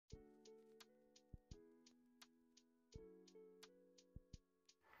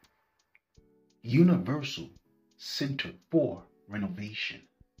Universal Center for Renovation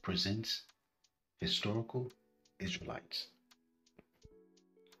presents Historical Israelites.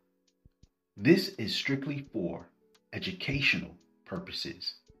 This is strictly for educational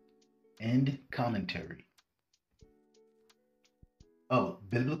purposes and commentary of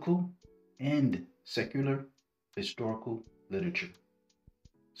biblical and secular historical literature.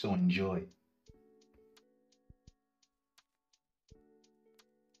 So enjoy.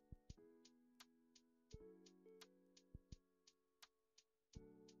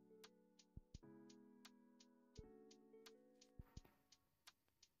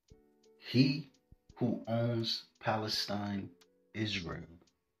 He who owns Palestine, Israel,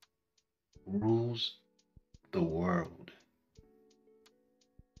 rules the world.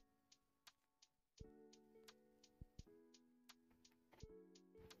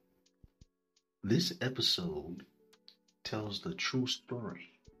 This episode tells the true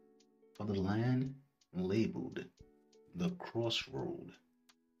story of the land labeled the crossroad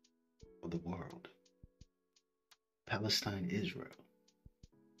of the world, Palestine, Israel,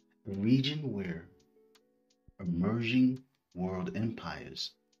 a region where emerging world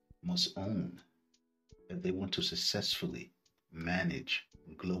empires must own if they want to successfully manage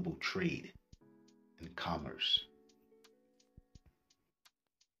global trade and commerce.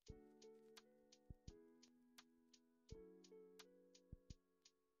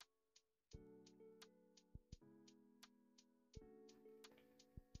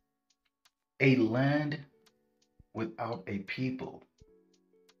 A land without a people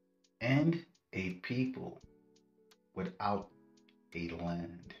and a people without a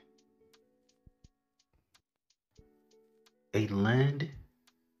land. A land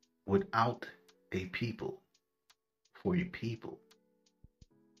without a people for a people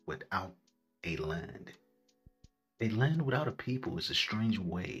without a land. A land without a people is a strange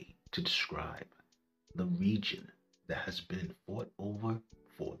way to describe the region that has been fought over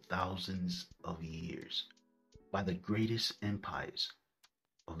for thousands of years by the greatest empires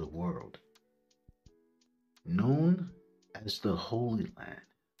of the world. Known as the Holy Land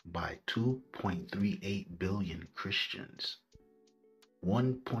by 2.38 billion Christians,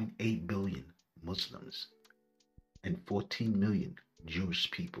 1.8 billion Muslims, and 14 million Jewish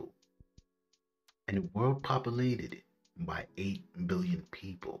people, and a world populated by 8 billion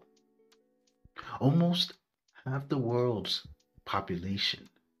people. Almost half the world's population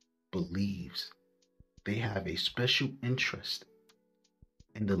believes they have a special interest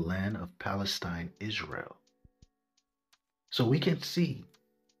in the land of Palestine, Israel. So we can see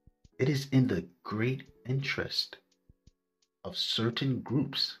it is in the great interest of certain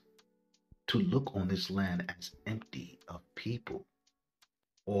groups to look on this land as empty of people,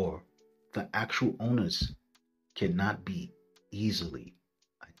 or the actual owners cannot be easily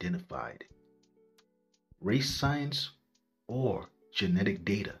identified. Race science or genetic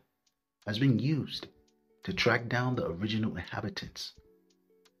data has been used to track down the original inhabitants,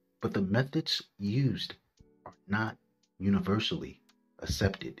 but the methods used are not universally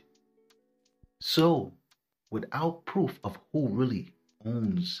accepted. So, without proof of who really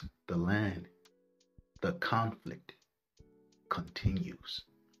owns the land, the conflict continues.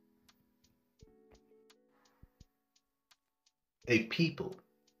 A people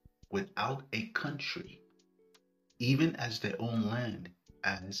without a country, even as their own land,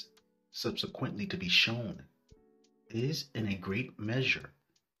 as subsequently to be shown, is in a great measure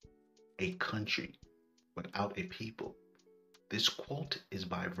a country without a people. This quote is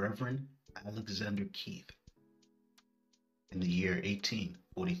by Reverend Alexander Keith in the year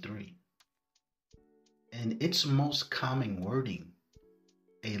 1843. And its most common wording,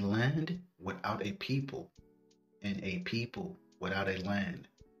 a land without a people and a people without a land.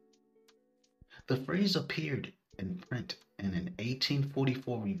 The phrase appeared in print in an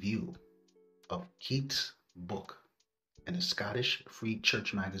 1844 review of Keith's book in a Scottish Free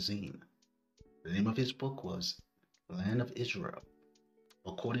Church magazine. The name of his book was Land of Israel,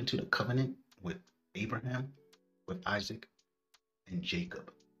 according to the covenant with Abraham, with Isaac, and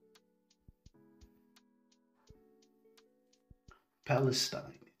Jacob.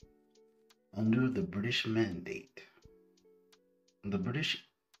 Palestine, under the British Mandate. The British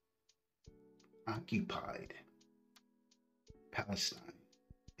occupied Palestine,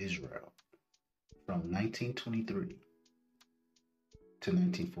 Israel, from 1923 to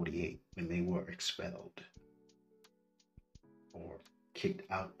 1948, when they were expelled or kicked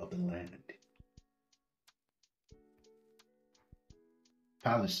out of the land.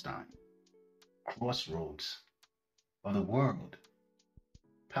 Palestine, crossroads of the world.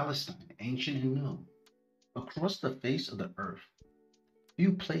 Palestine, ancient and new, across the face of the earth,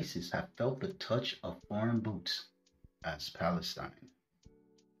 Few places have felt the touch of foreign boots as Palestine.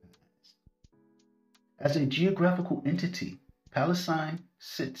 As a geographical entity, Palestine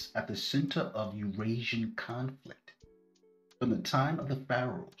sits at the center of Eurasian conflict. From the time of the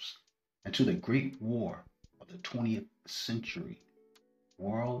pharaohs and to the Great War of the 20th century,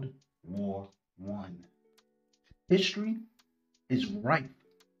 World War I. History is rife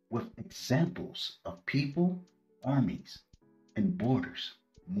with examples of people, armies, and borders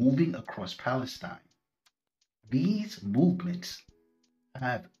moving across Palestine. These movements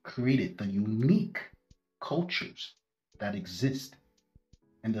have created the unique cultures that exist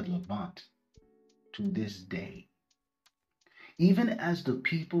in the Levant to this day. Even as the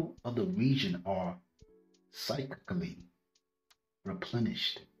people of the region are psychically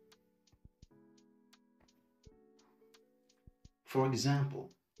replenished. For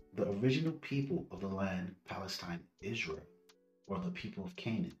example, the original people of the land Palestine, Israel, were the people of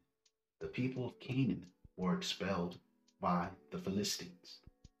Canaan. The people of Canaan were expelled by the Philistines,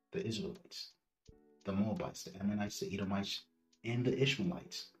 the Israelites, the Moabites, the Ammonites, the Edomites, and the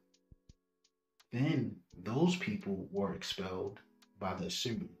Ishmaelites. Then those people were expelled by the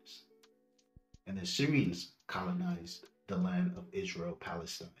Assyrians, and the Assyrians colonized the land of Israel,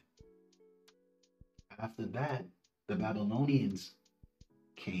 Palestine. After that, the Babylonians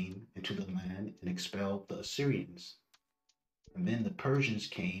came into the land and expelled the Assyrians. And then the Persians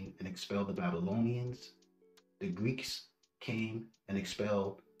came and expelled the Babylonians. The Greeks came and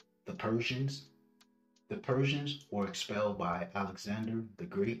expelled the Persians. The Persians were expelled by Alexander the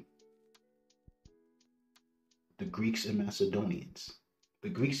Great. The Greeks and Macedonians. The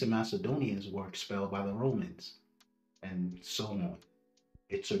Greeks and Macedonians were expelled by the Romans, and so on.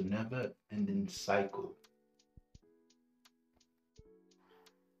 It's a never-ending cycle.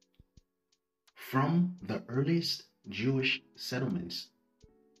 From the earliest Jewish settlements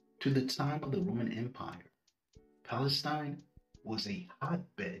to the time of the Roman Empire, Palestine was a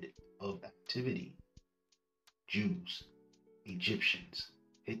hotbed of activity. Jews, Egyptians,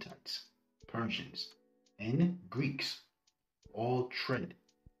 Hittites, Persians, and Greeks all tread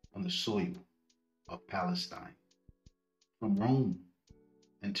on the soil of Palestine. From Rome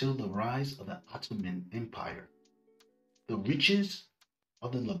until the rise of the Ottoman Empire, the riches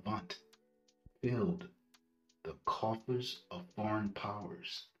of the Levant filled the coffers of foreign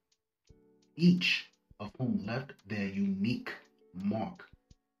powers, each of whom left their unique mark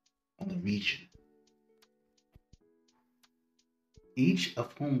on the region. Each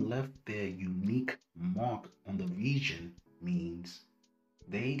of whom left their unique mark on the region means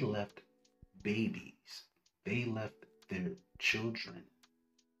they left babies, they left their children.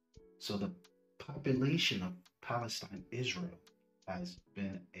 So the population of Palestine, Israel, has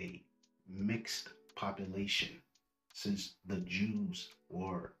been a mixed population since the Jews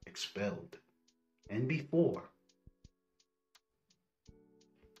were expelled and before.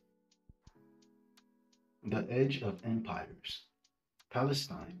 The edge of empires,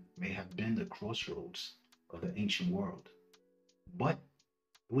 Palestine may have been the crossroads of the ancient world, but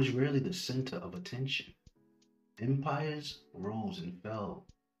it was rarely the center of attention. Empires rose and fell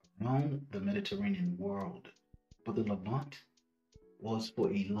around the Mediterranean world, but the Levant was for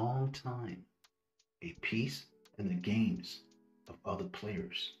a long time a piece in the games of other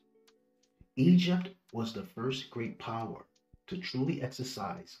players. Egypt was the first great power to truly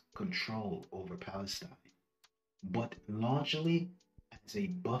exercise control over Palestine, but largely as a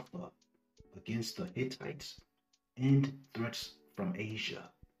buffer against the Hittites and threats from Asia.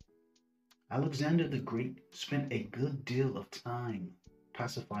 Alexander the Great spent a good deal of time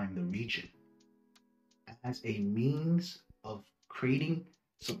pacifying the region as a means of creating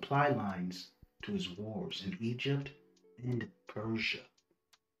supply lines to his wars in Egypt and Persia.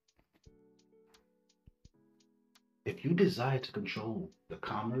 If you desire to control the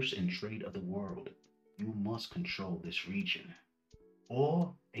commerce and trade of the world, you must control this region.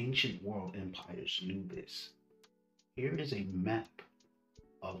 All ancient world empires knew this. Here is a map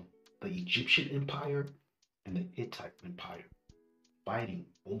of the Egyptian Empire and the Hittite Empire fighting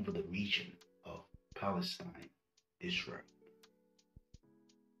over the region of Palestine, Israel.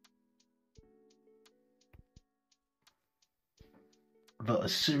 The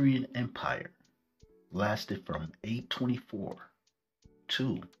Assyrian Empire lasted from 824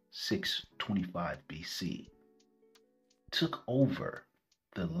 to 625 BC, took over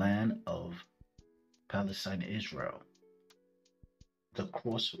the land of Palestine, Israel, the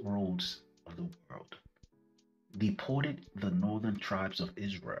crossroads of the world, deported the northern tribes of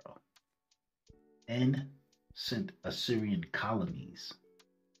Israel, and sent Assyrian colonies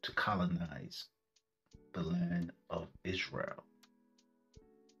to colonize the land of Israel.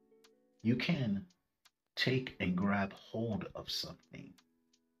 You can take and grab hold of something,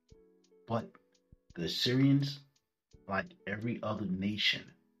 but the Assyrians, like every other nation,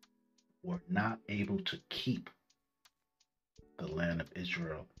 were not able to keep the land of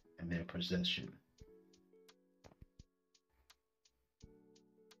Israel in their possession.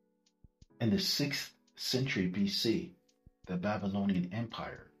 In the 6th century BC, the Babylonian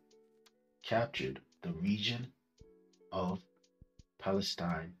Empire captured the region of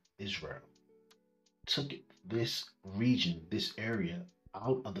Palestine, Israel, took this region, this area,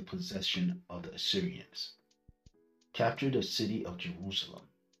 out of the possession of the Assyrians, captured the city of Jerusalem,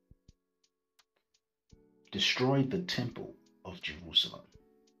 destroyed the temple of Jerusalem,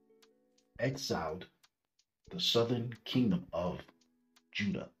 exiled the southern kingdom of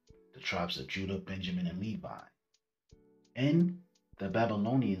Judah, the tribes of Judah, Benjamin, and Levi, and the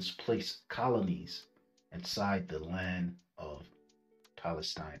Babylonians placed colonies inside the land of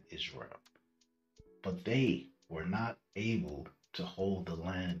Palestine, Israel. But they were not able to hold the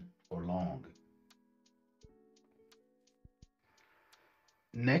land for long.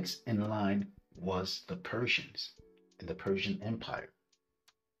 Next in line was the Persians and the Persian Empire.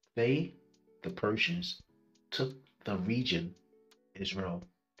 They, the Persians, took the region, Israel,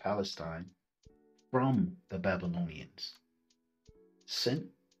 Palestine, from the Babylonians, sent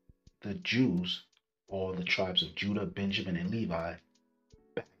the Jews, or the tribes of Judah, Benjamin, and Levi,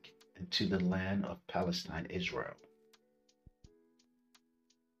 back into the land of Palestine, Israel.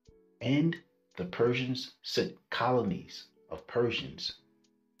 And the Persians sent colonies of Persians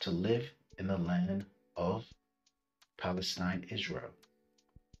to live in the land of Palestine, Israel.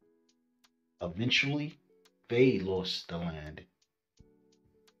 Eventually, they lost the land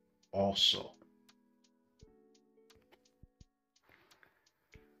also.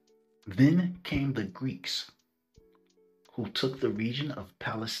 Then came the Greeks, who took the region of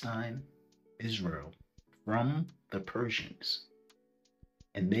Palestine, Israel, from the Persians,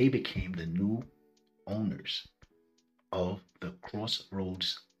 and they became the new owners of the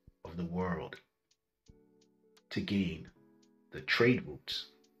crossroads of the world to gain the trade routes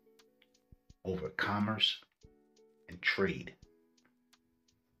over commerce and trade.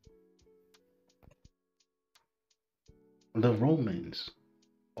 The Romans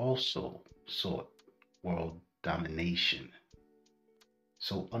also sought world domination.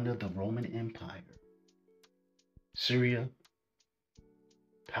 So under the Roman Empire, Syria,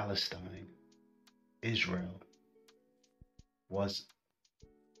 Palestine, Israel was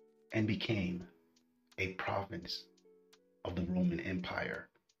and became a province of the Roman Empire.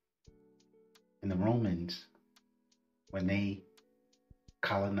 And the Romans, when they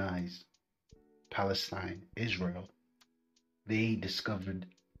colonized Palestine, Israel, they discovered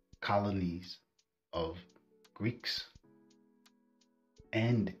colonies of Greeks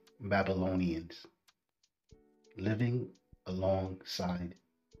and Babylonians living alongside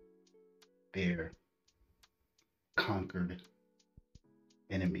their conquered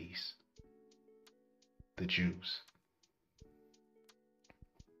enemies, the Jews.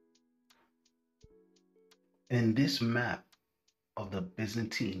 In this map of the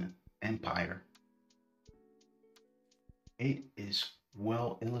Byzantine Empire, it is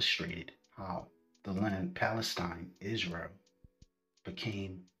well illustrated how the land Palestine, Israel,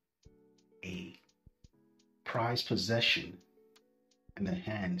 became a prized possession in the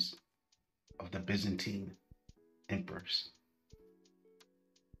hands of the Byzantine emperors.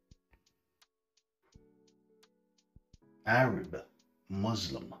 Arab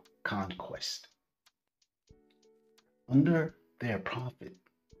Muslim conquest. Under their prophet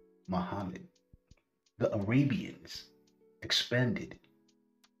Muhammad, the Arabians expanded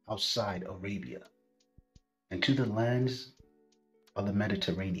outside Arabia into the lands of the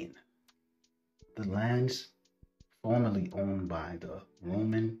Mediterranean, the lands formerly owned by the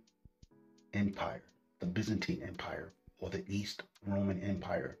Roman Empire, the Byzantine Empire, or the East Roman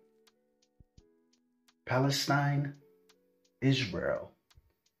Empire. Palestine, Israel,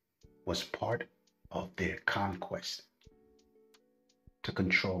 was part of their conquest to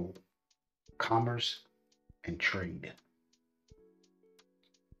control commerce and trade.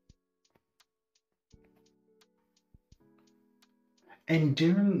 And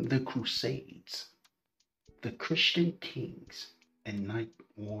during the Crusades, the Christian kings and knight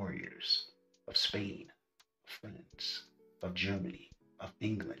warriors of Spain, of France, of Germany, of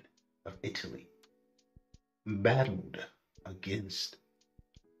England, of Italy battled against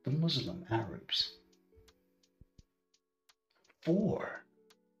the Muslim Arabs for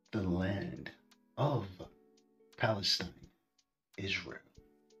the land of Palestine, Israel.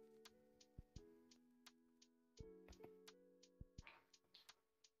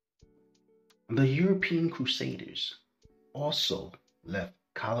 The European Crusaders also left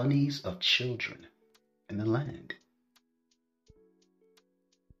colonies of children in the land,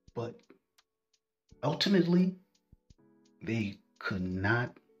 but ultimately they could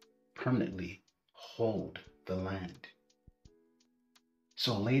not permanently hold the land.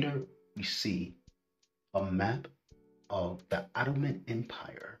 So later we see a map of the Ottoman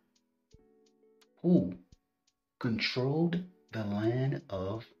Empire, who controlled the land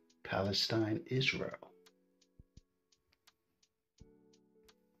of Palestine, Israel.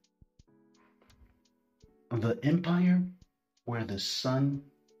 The empire where the sun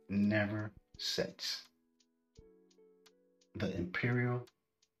never sets. The Imperial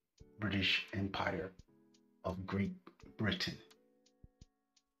British Empire of Great Britain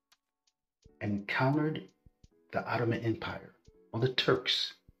encountered the Ottoman Empire, or the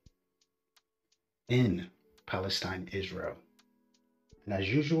Turks, in Palestine, Israel. And as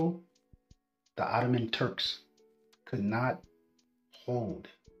usual, the Ottoman Turks could not hold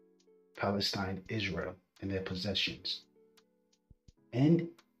Palestine, Israel in their possessions. And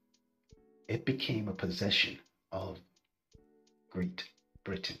it became a possession of Great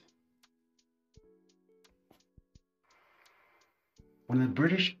Britain. When the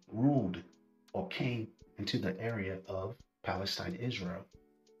British ruled or came into the area of Palestine, Israel,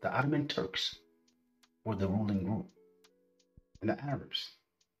 the Ottoman Turks were the ruling group, and the Arabs,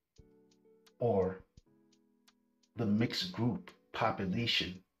 or the mixed group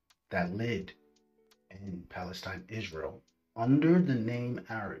population that lived in Palestine, Israel, under the name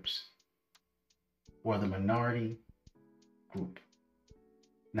Arabs, were the minority group.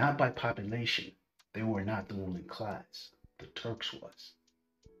 Not by population, they were not the ruling class. The Turks was.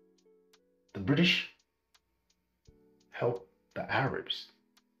 The British helped the Arabs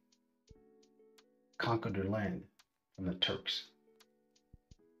conquer their land from the Turks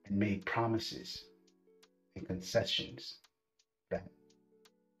and made promises and concessions that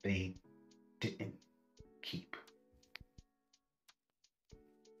they didn't keep.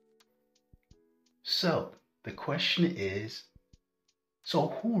 So the question is, so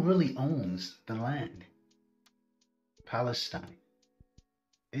who really owns the land? Palestine,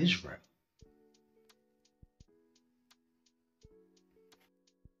 Israel.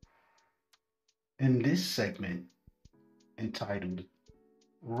 In this segment entitled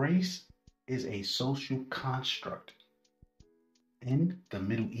Race is a Social Construct in the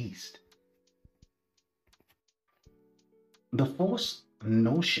Middle East, the false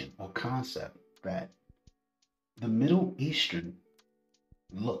notion or concept that the Middle Eastern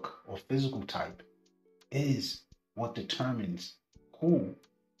look or physical type is what determines who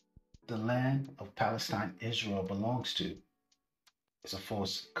the land of Palestine, Israel belongs to is a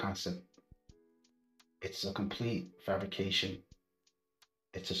false concept. It's a complete fabrication.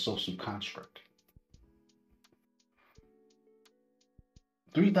 It's a social construct.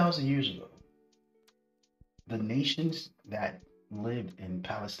 3,000 years ago, the nations that lived in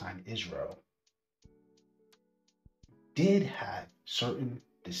Palestine, Israel, did have certain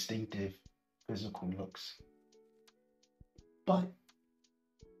distinctive physical looks, but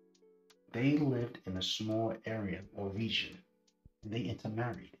they lived in a small area or region, and they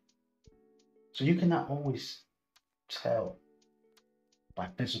intermarried. So you cannot always tell by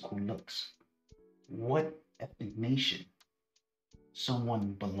physical looks what ethnic nation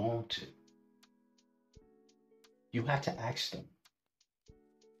someone belonged to. You had to ask them,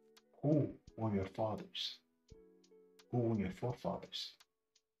 who were your fathers? Who were your forefathers?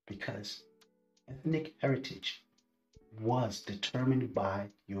 Because ethnic heritage was determined by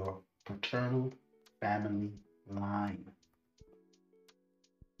your paternal family line.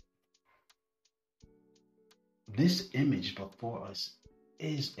 This image before us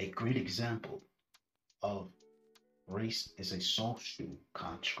is a great example of race is a social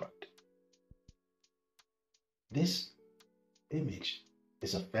construct. This image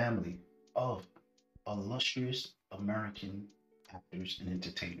is a family of illustrious American actors and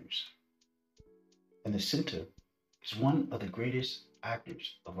entertainers. In the center is one of the greatest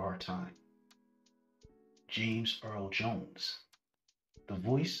actors of our time, James Earl Jones, the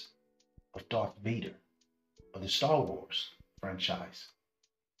voice of Darth Vader of the Star Wars franchise.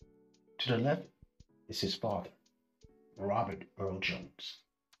 To the left is his father, Robert Earl Jones.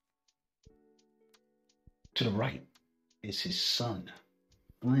 To the right is his son,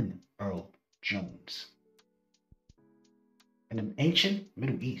 Flynn Earl Jones. In the ancient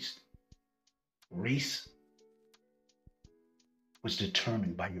Middle East, race was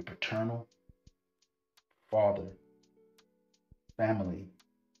determined by your paternal father family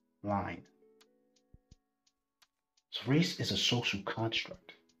line. So race is a social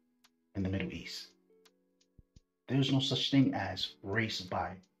construct. in the Middle East. There's no such thing as race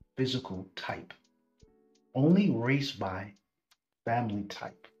by physical type, only race by family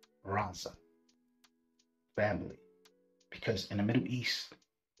type, raza, family. Because in the Middle East,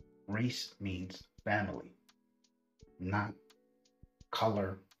 race means family, not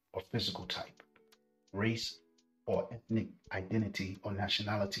color or physical type. Race or ethnic identity or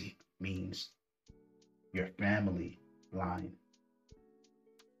nationality means your family line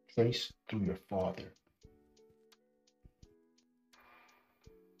traced through your father.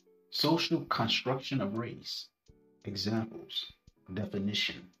 Social construction of race. Examples,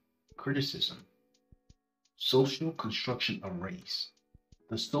 definition, criticism. Social construction of race.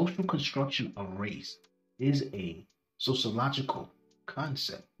 The social construction of race is a sociological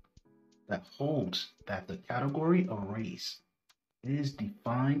concept that holds that the category of race is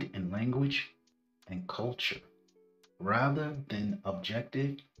defined in language and culture rather than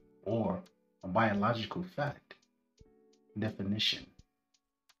objective or a biological fact. Definition.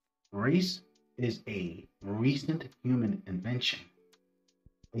 Race is a recent human invention,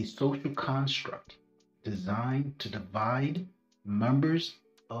 a social construct designed to divide members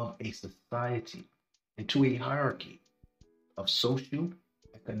of a society into a hierarchy of social,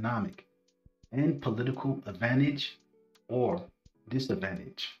 economic, and political advantage or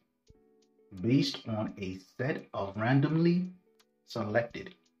disadvantage based on a set of randomly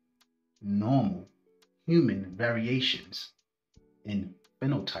selected normal human variations in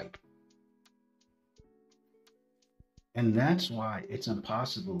phenotype. And that's why it's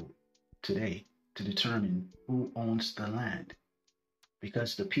impossible today to determine who owns the land,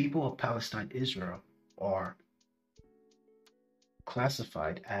 because the people of Palestine, Israel, are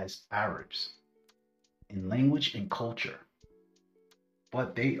classified as Arabs in language and culture,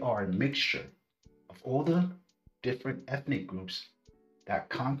 but they are a mixture of all the different ethnic groups that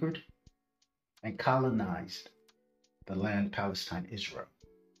conquered and colonized the land Palestine, Israel.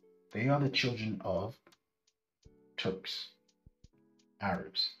 They are the children of Turks,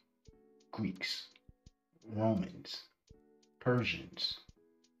 Arabs, Greeks, Romans, Persians,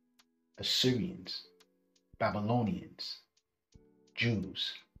 Assyrians, Babylonians,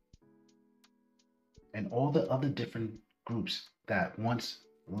 Jews, and all the other different groups that once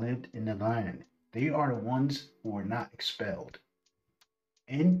lived in the land. They are the ones who were not expelled,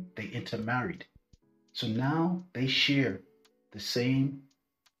 and they intermarried. So now they share the same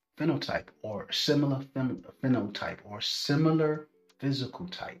phenotype or similar phenotype or similar physical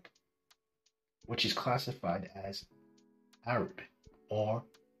type, which is classified as Arab or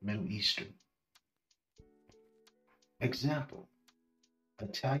Middle Eastern. Example,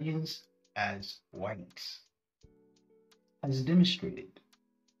 Italians as whites has demonstrated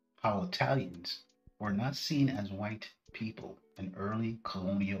how Italians were not seen as white people in early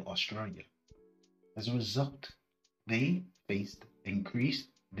colonial Australia. As a result, they faced increased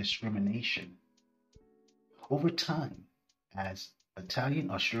discrimination. Over time, as Italian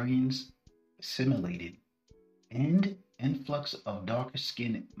Australians assimilated and influx of darker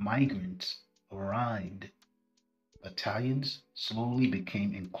skinned migrants arrived, Italians slowly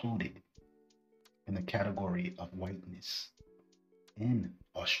became included in the category of whiteness in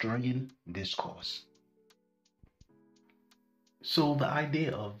Australian discourse. So the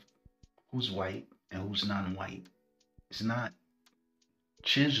idea of who's white and who's non-white is not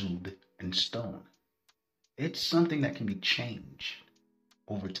chiseled in stone. It's something that can be changed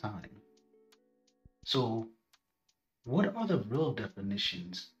over time. So what are the real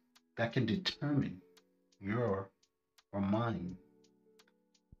definitions that can determine your or mine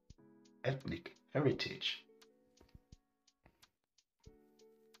ethnic heritage?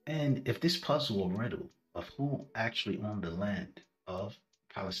 And if this puzzle or riddle of who actually owned the land of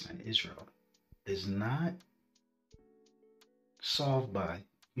Palestine, Israel, is not solved by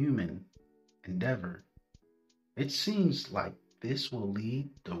human endeavor, it seems like this will lead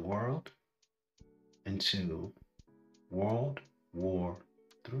the world into World War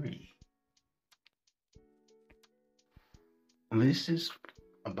III. This is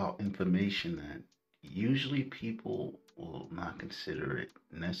about information that usually people will not consider it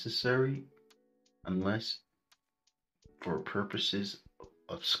necessary unless for purposes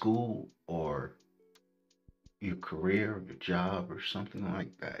of school or your career, your job, or something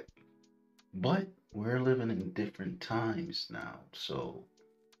like that. But we're living in different times now, so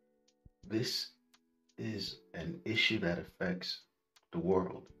this is an issue that affects the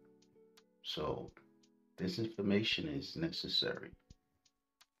world. So this information is necessary.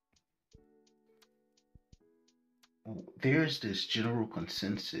 There's this general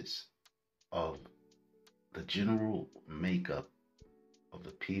consensus of the general makeup of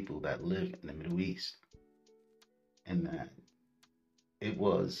the people that live in the Middle East, and that it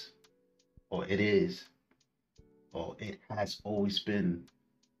was, or it is, or it has always been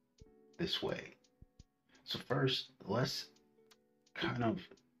this way. So first, let's kind of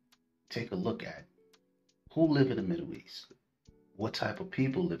take a look at who live in the Middle East, what type of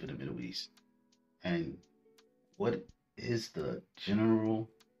people live in the Middle East, and what is the general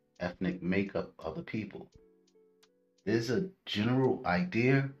ethnic makeup of the people. There's a general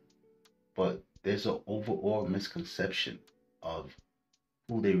idea, but there's an overall misconception of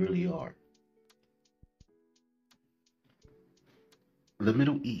who they really are. The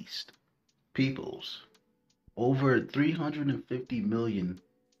Middle East peoples, over 350 million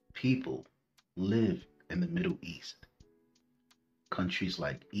people live in the Middle East. Countries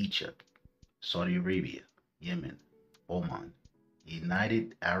like Egypt, Saudi Arabia, Yemen, Oman,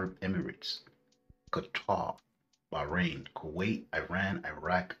 United Arab Emirates, Qatar, Bahrain, Kuwait, Iran,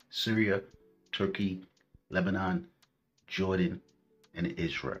 Iraq, Syria, Turkey, Lebanon, Jordan, and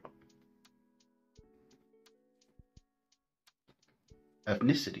Israel.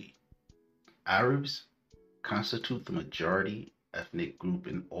 Ethnicity. Arabs constitute the majority ethnic group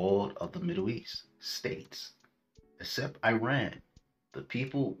in all of the Middle East states, except Iran. The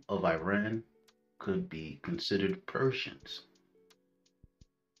people of Iran could be considered Persians.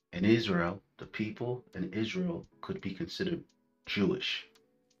 In Israel, the people in Israel could be considered Jewish.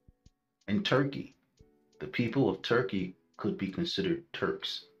 In Turkey, the people of Turkey could be considered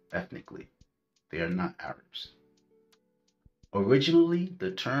Turks ethnically. They are not Arabs. Originally,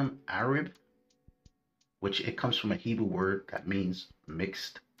 the term Arab, which it comes from a Hebrew word that means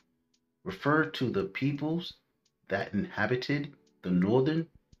mixed, referred to the peoples that inhabited the northern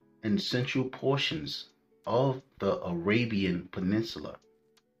and central portions of the Arabian Peninsula.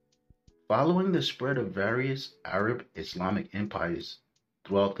 Following the spread of various Arab Islamic empires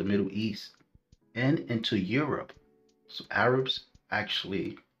throughout the Middle East and into Europe, so Arabs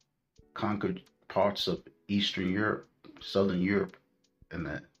actually conquered parts of Eastern Europe, Southern Europe in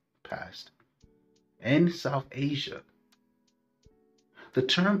the past, and South Asia. The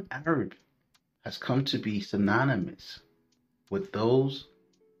term Arab has come to be synonymous with those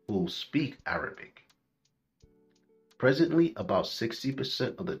who speak Arabic. Presently, about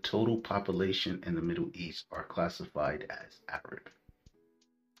 60% of the total population in the Middle East are classified as Arab.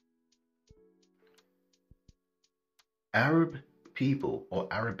 Arab people or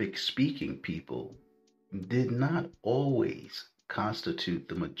Arabic speaking people did not always constitute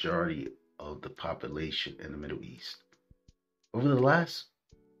the majority of the population in the Middle East. Over the last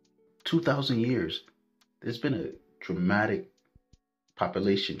 2,000 years, there's been a dramatic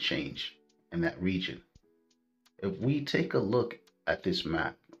population change in that region. If we take a look at this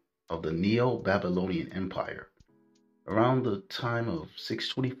map of the Neo-Babylonian Empire, around the time of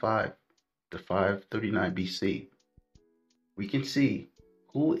 625 to 539 BC, we can see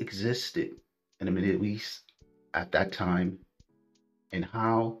who existed in the Middle East at that time and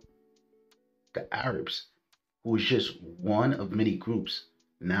how the Arabs, who was just one of many groups,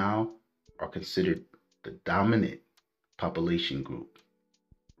 now are considered the dominant population group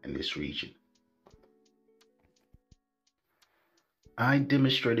in this region. I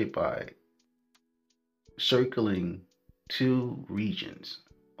demonstrated by circling two regions.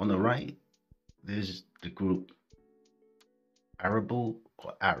 On the right, there's the group Arabu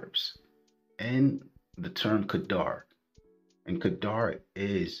or Arabs, and the term Qadar. And Qadar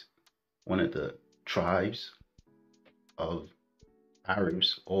is one of the tribes of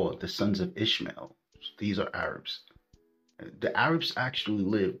Arabs or the sons of Ishmael. These are Arabs. The Arabs actually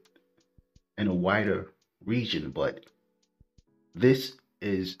lived in a wider region, but this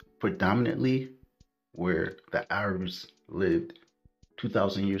is predominantly where the Arabs lived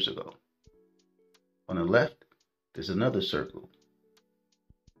 2,000 years ago. On the left, there's another circle.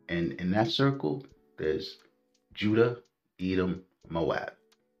 And in that circle, there's Judah, Edom, Moab.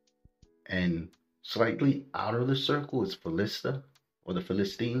 And slightly out of the circle is Philistia, or the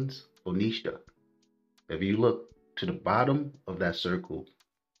Philistines, Phoenicia. If you look to the bottom of that circle,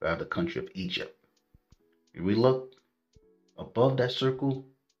 we have the country of Egypt. If we look above that circle,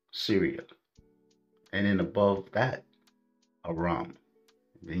 Syria. And then above that, Aram.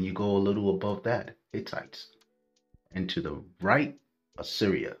 Then you go a little above that, Hittites. And to the right,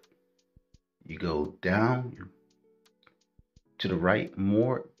 Assyria. You go down to the right,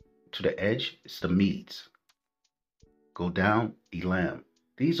 more to the edge, it's the Medes. Go down, Elam.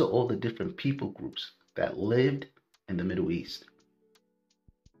 These are all the different people groups that lived in the Middle East.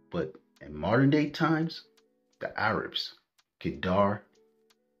 But in modern day times, the Arabs, Kedar,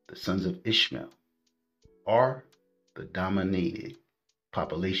 the sons of Ishmael, are the dominated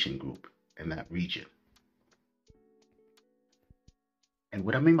population group in that region. And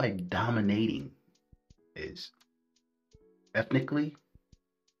what I mean by dominating is ethnically,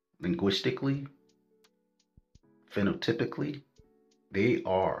 linguistically, phenotypically, they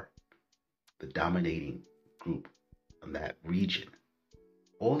are the dominating group in that region.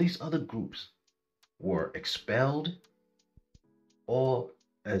 All these other groups were expelled or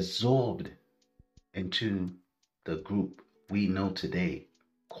absorbed into the group we know today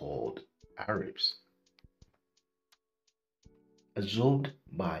called Arabs. Absorbed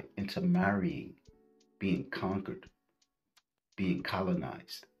by intermarrying, being conquered, being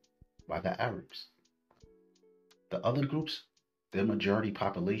colonized by the Arabs. The other groups, their majority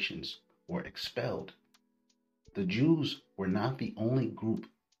populations, were expelled. The Jews were not the only group,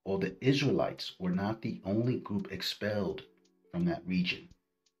 or the Israelites were not the only group expelled from that region.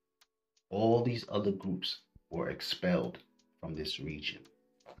 All these other groups were expelled from this region.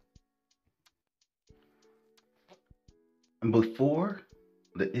 And before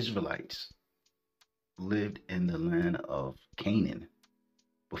the Israelites lived in the land of Canaan,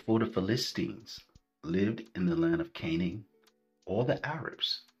 before the Philistines lived in the land of Canaan, all the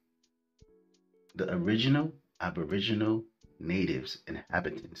Arabs, the original Aboriginal natives,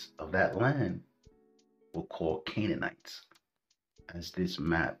 inhabitants of that land, were called Canaanites, as this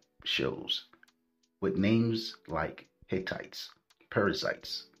map shows, with names like Hittites,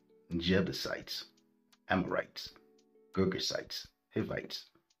 Perizzites, Jebusites, Amorites, Girgashites, Hivites.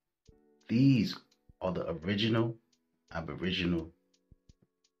 These are the original Aboriginal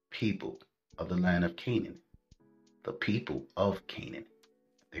people of the land of Canaan, the people of Canaan.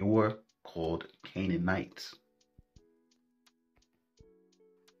 They were called Canaanites.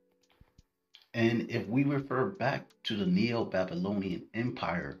 And if we refer back to the Neo-Babylonian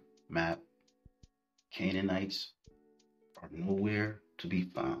Empire map, Canaanites are nowhere to be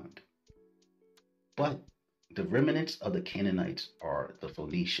found. But the remnants of the Canaanites are the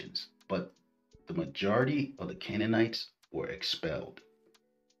Phoenicians, but the majority of the Canaanites were expelled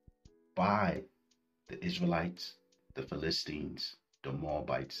by the Israelites, the Philistines, the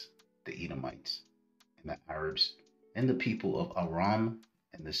Moabites, the Edomites, and the Arabs, and the people of Aram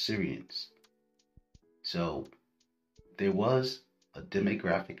and the Syrians. So there was a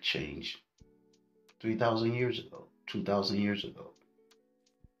demographic change 3,000 years ago, 2,000 years ago.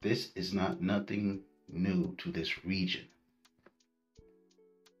 This is not nothing new to this region.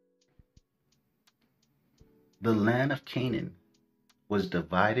 The land of Canaan was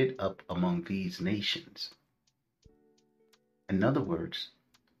divided up among these nations. In other words,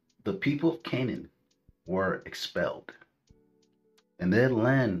 the people of Canaan were expelled, and their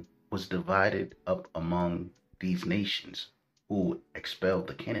land was divided up among these nations who expelled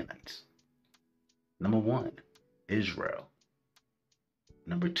the Canaanites. Number 1, Israel.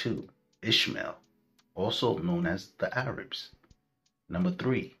 Number 2, Ishmael, also known as the Arabs. Number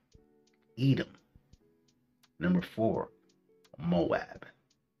 3, Edom. Number 4, Moab.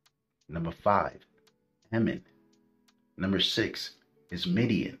 Number 5, Ammon. Number 6 is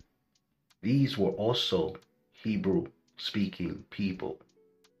Midian. These were also Hebrew-speaking people.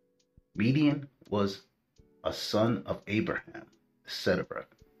 Midian was a son of Abraham, etc.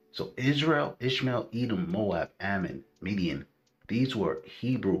 So Israel, Ishmael, Edom, Moab, Ammon, Midian, these were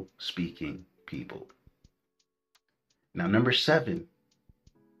Hebrew-speaking people. Now, number 7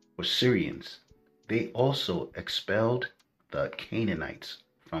 were Syrians. They also expelled the Canaanites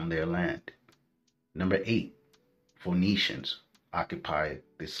from their land. Number 8, Phoenicians occupied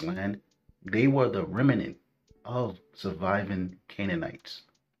this land. They were the remnant of surviving Canaanites,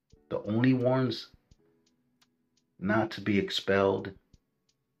 the only ones not to be expelled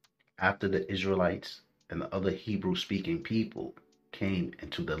after the Israelites and the other Hebrew-speaking people came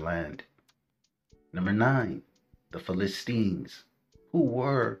into the land. Number 9, the Philistines, who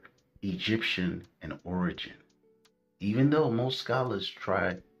were Egyptian in origin. Even though most scholars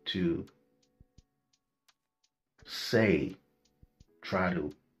try to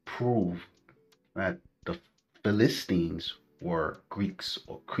prove that the Philistines were Greeks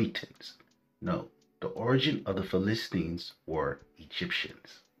or Cretans. No, the origin of the Philistines were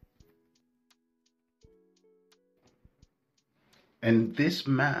Egyptians. And this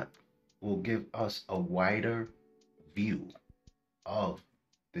map will give us a wider view of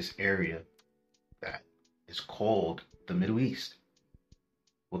this area that is called the Middle East,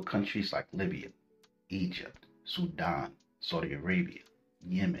 with countries like Libya, Egypt, Sudan, Saudi Arabia,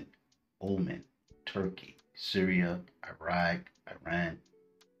 Yemen, Oman, Turkey, Syria, Iraq, Iran.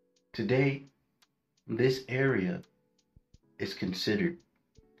 Today, this area is considered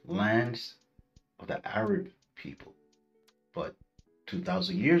lands of the Arab people, but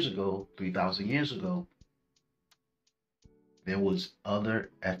 2,000 years ago, 3,000 years ago, there was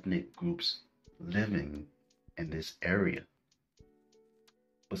other ethnic groups living in this area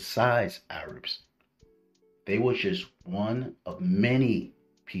besides Arabs. They were just one of many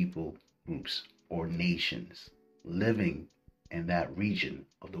people groups or nations living in that region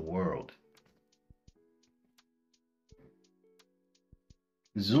of the world.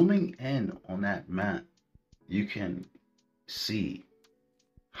 Zooming in on that map, you can see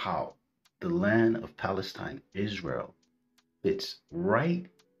how the land of Palestine, Israel, fits right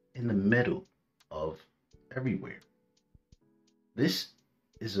in the middle of everywhere. This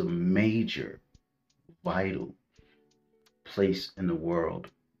is a major, vital place in the world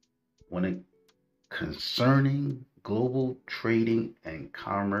when it concerning global trading and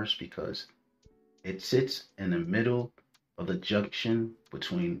commerce, because it sits in the middle of the junction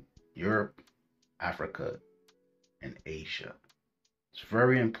between Europe, Africa, and Asia. It's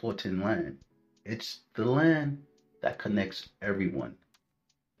very important land. It's the land that connects everyone.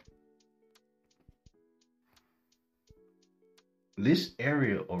 This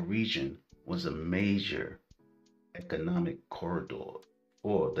area or region was a major economic corridor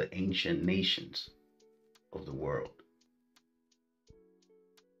for the ancient nations of the world.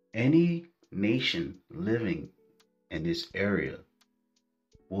 Any nation living in this area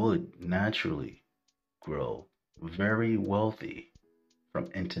would naturally grow very wealthy from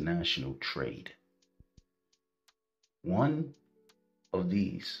international trade. One of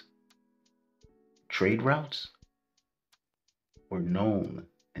these trade routes were known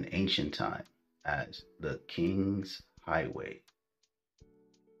in ancient time as the King's Highway.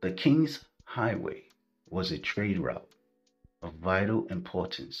 The King's Highway was a trade route of vital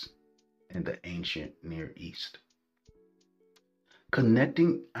importance in the ancient Near East,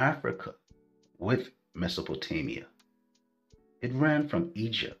 connecting Africa with Mesopotamia. It ran from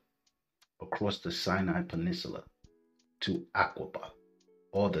Egypt across the Sinai Peninsula to Aqaba,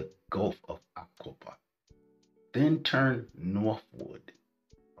 or the Gulf of Aqaba, then turned northward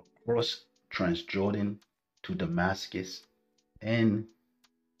across Transjordan to Damascus and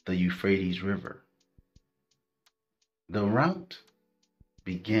the Euphrates River. The route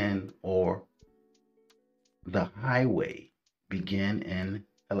began, or the highway began in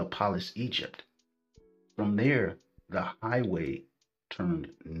Heliopolis, Egypt. From there, the highway turned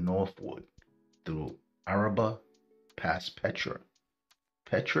northward through Araba past Petra.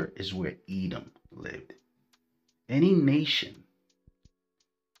 Petra is where Edom lived. Any nation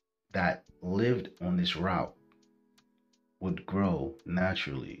that lived on this route would grow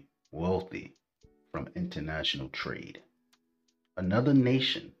naturally wealthy from international trade. Another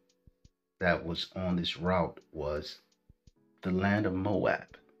nation that was on this route was the land of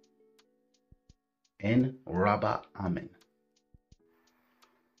Moab and Rabba Ammon.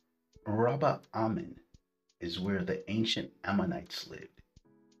 Rabba Ammon is where the ancient Ammonites lived,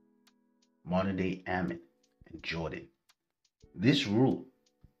 modern day Ammon and Jordan. This route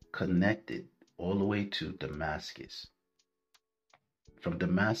connected all the way to Damascus. From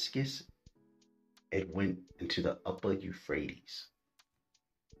Damascus, it went into the upper Euphrates.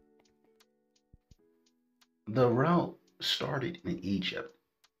 The route started in Egypt,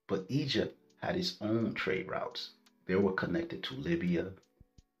 but Egypt had its own trade routes. They were connected to Libya.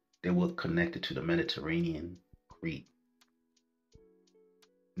 They were connected to the Mediterranean, Crete,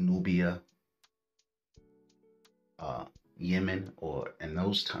 Nubia, Yemen, or in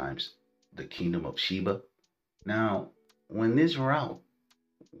those times, the Kingdom of Sheba. Now, when this route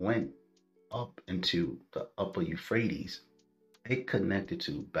went up into the upper Euphrates, it connected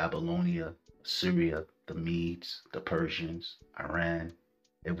to Babylonia, Syria, the Medes, the Persians, Iran.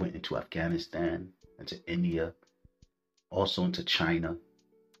 It went into Afghanistan, into India, also into China.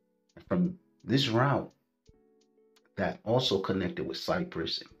 And from this route, that also connected with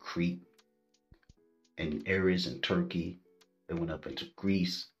Cyprus and Crete and areas in Turkey. It went up into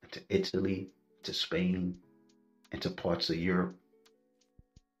Greece, into Italy, into Spain, into parts of Europe,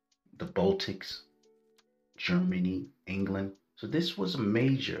 the Baltics, Germany, England. So this was a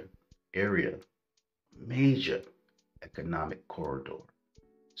major area, major economic corridor.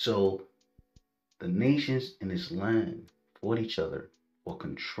 So the nations in this land fought each other for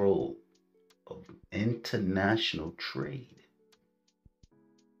control of international trade.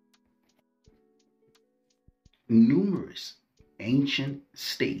 Numerous ancient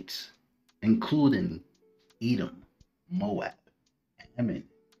states, including Edom, Moab, Ammon,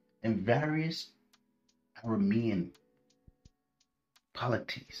 and various Aramean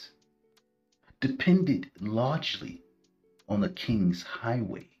polities, depended largely on the King's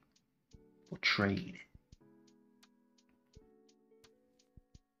Highway for trade.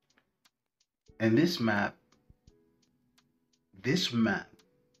 And this map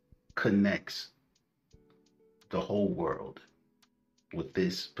connects the whole world with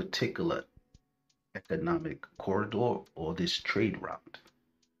this particular economic corridor or this trade route.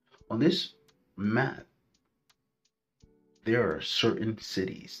 On this map, there are certain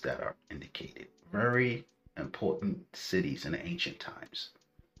cities that are indicated, very important cities in the ancient times,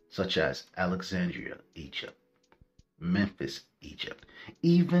 such as Alexandria, Egypt, Memphis, Egypt,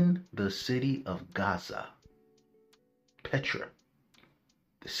 even the city of Gaza, Petra,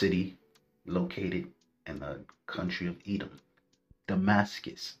 the city located in the country of Edom,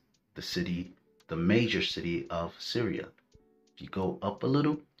 Damascus, the major city of Syria. If you go up a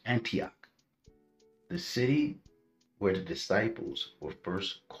little, Antioch, the city where the disciples were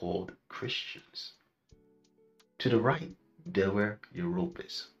first called Christians. To the right, there were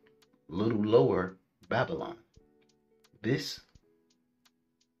Europus. A little lower, Babylon. This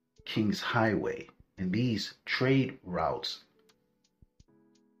King's Highway and these trade routes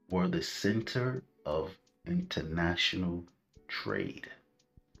were the center of international trade.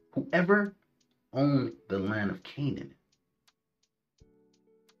 Whoever owned the land of Canaan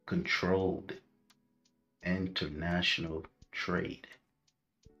controlled international trade.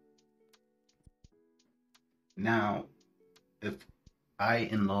 Now, if I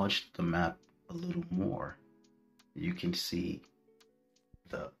enlarge the map a little more, you can see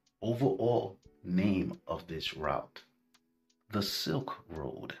the overall name of this route, the Silk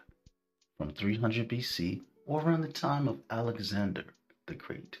Road, from 300 BC or around the time of Alexander the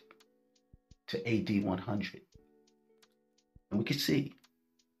Great to AD 100. And we can see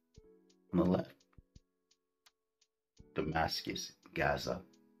on the left, Damascus, Gaza,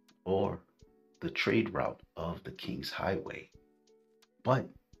 or the trade route of the King's Highway. But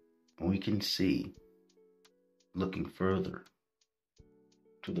we can see, looking further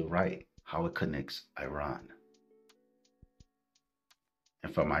to the right, how it connects Iran.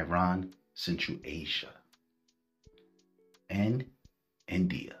 And from Iran, Central Asia, and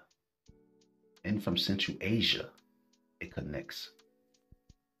India. And from Central Asia, it connects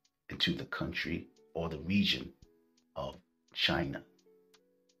into the country or the region of China.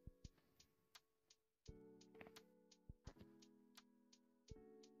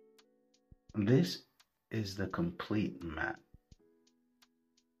 This is the complete map.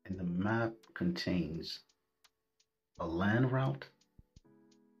 And the map contains a land route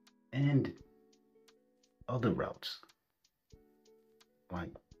and other routes, like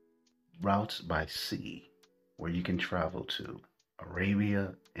routes by sea, where you can travel to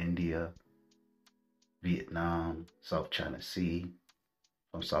Arabia, India, Vietnam, South China Sea.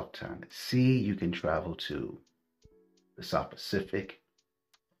 From South China Sea, you can travel to the South Pacific.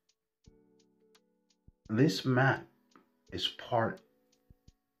 This map is part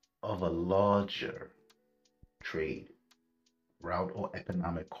of a larger trade route or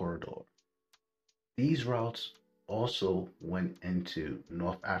economic corridor. These routes also went into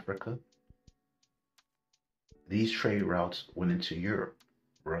North Africa. These trade routes went into Europe,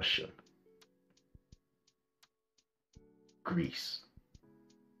 Russia, Greece,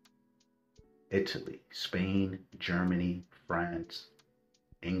 Italy, Spain, Germany, France,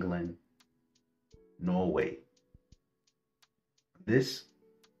 England, Norway. This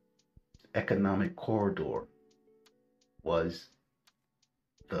economic corridor was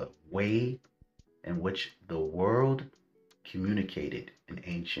the way in which the world communicated in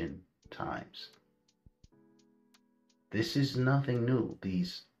ancient times. This is nothing new,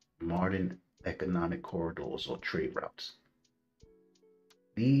 these modern economic corridors or trade routes.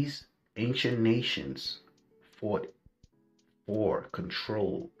 These ancient nations fought for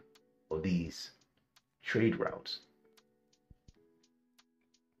control of these trade routes.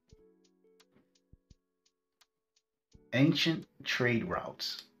 Ancient trade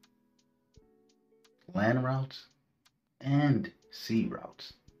routes, land routes, and sea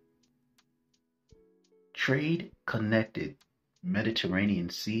routes. Trade connected Mediterranean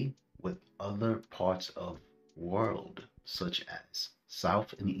Sea with other parts of world, such as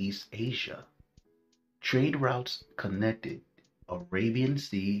South and East Asia. Trade routes connected Arabian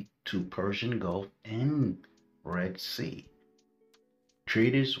Sea to Persian Gulf and Red Sea.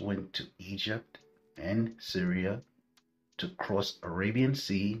 Traders went to Egypt and Syria to cross Arabian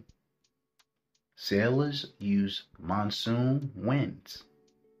Sea. Sailors used monsoon winds,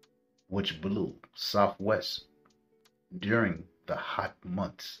 which blew southwest during the hot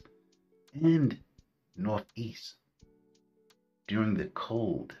months, and northeast during the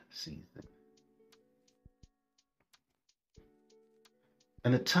cold season.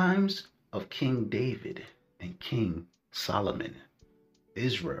 In the times of King David and King Solomon,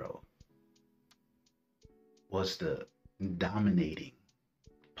 Israel was the dominating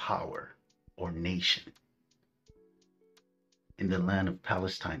power or nation in the land of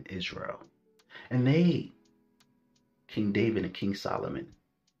Palestine, Israel. And they, King David and King Solomon,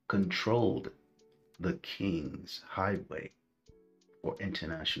 controlled the king's highway for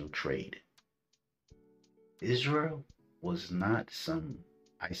international trade. Israel was not some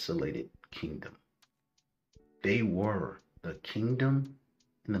isolated kingdom. They were the kingdom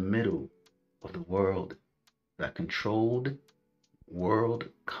in the middle of the world that controlled world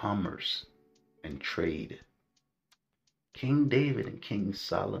commerce and trade. King David and King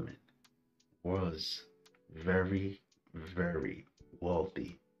Solomon was very, very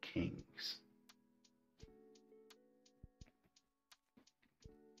wealthy kings.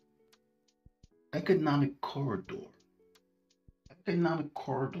 Economic corridor. Economic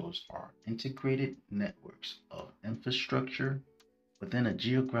corridors are integrated networks of infrastructure within a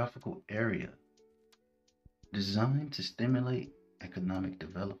geographical area designed to stimulate economic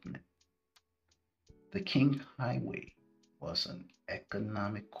development. The King Highway was an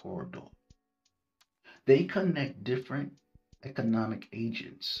economic corridor. They connect different economic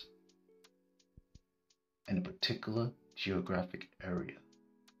agents in a particular geographic area.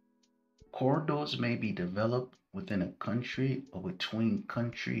 Corridors may be developed within a country or between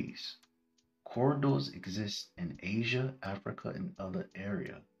countries. Corridors exist in Asia, Africa, and other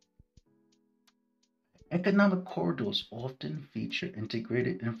areas. Economic corridors often feature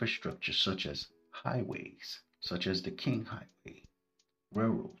integrated infrastructure such as highways, such as the King Highway,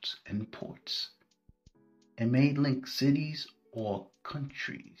 railroads, and ports, and may link cities or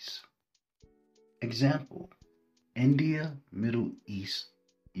countries. Example, India, Middle East,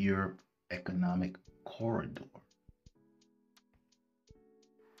 Europe Economic Corridor.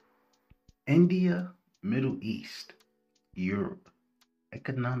 India, Middle East, Europe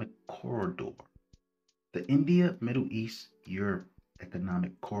Economic Corridor. The India, Middle East, Europe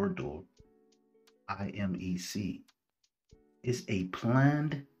Economic Corridor, IMEC, is a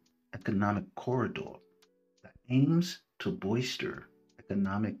planned economic corridor that aims to bolster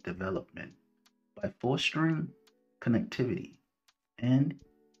economic development by fostering connectivity and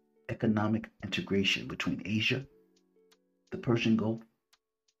economic integration between Asia, the Persian Gulf,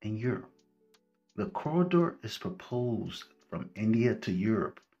 and Europe. The corridor is proposed from India to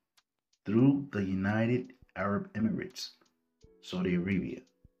Europe through the United Arab Emirates, Saudi Arabia,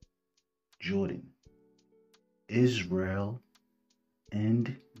 Jordan, Israel,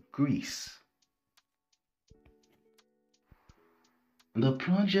 and Greece. The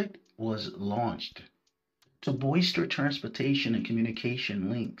project was launched to bolster transportation and communication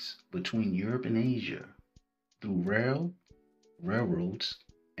links between Europe and Asia through railroads,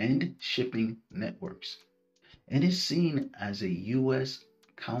 and shipping networks. It is seen as a U.S.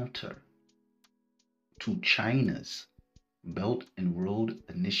 counter to China's Belt and Road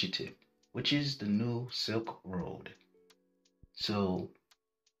Initiative, which is the new Silk Road. So,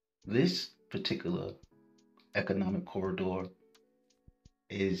 this particular economic corridor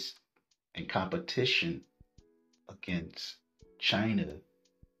is in competition against China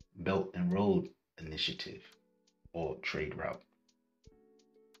Belt and Road Initiative or trade route.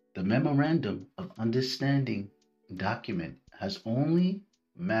 The Memorandum of Understanding document has only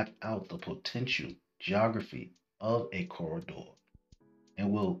mapped out the potential geography of a corridor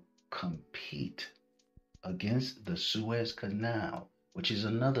and will compete against the Suez Canal, which is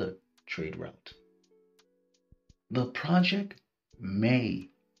another trade route. The project may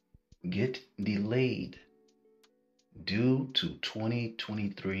get delayed due to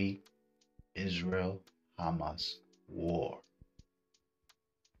 2023 Israel-Hamas war.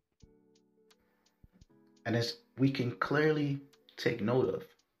 And as we can clearly take note of,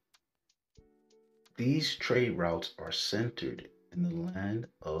 these trade routes are centered in the land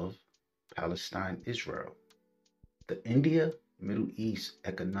of Palestine, Israel. The India Middle East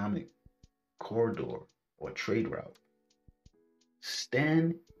Economic Corridor or trade route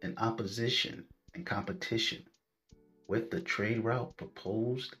stand in opposition and competition with the trade route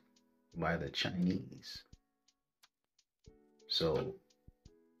proposed by the Chinese. So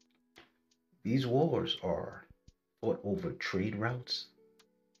these wars are fought over trade routes,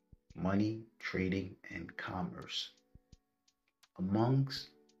 money, trading, and commerce, amongst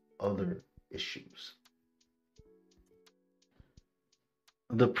other issues.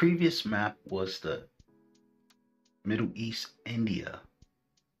 The previous map was the Middle East India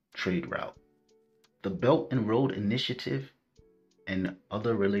trade route. The Belt and Road Initiative and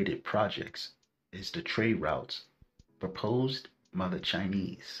other related projects is the trade routes proposed by the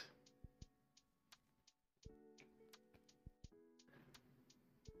Chinese.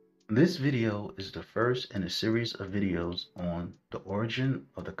 This video is the first in a series of videos on the origin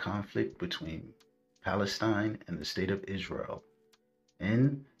of the conflict between Palestine and the State of Israel,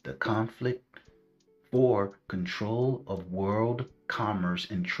 and the conflict for control of world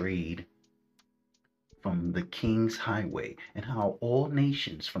commerce and trade from the King's Highway, and how all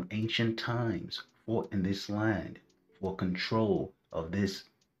nations from ancient times fought in this land for control of this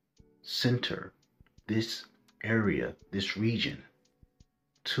center, this area, this region,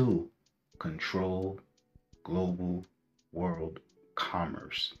 to control global world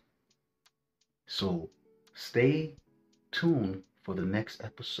commerce. So stay tuned for the next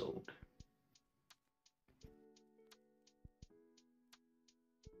episode.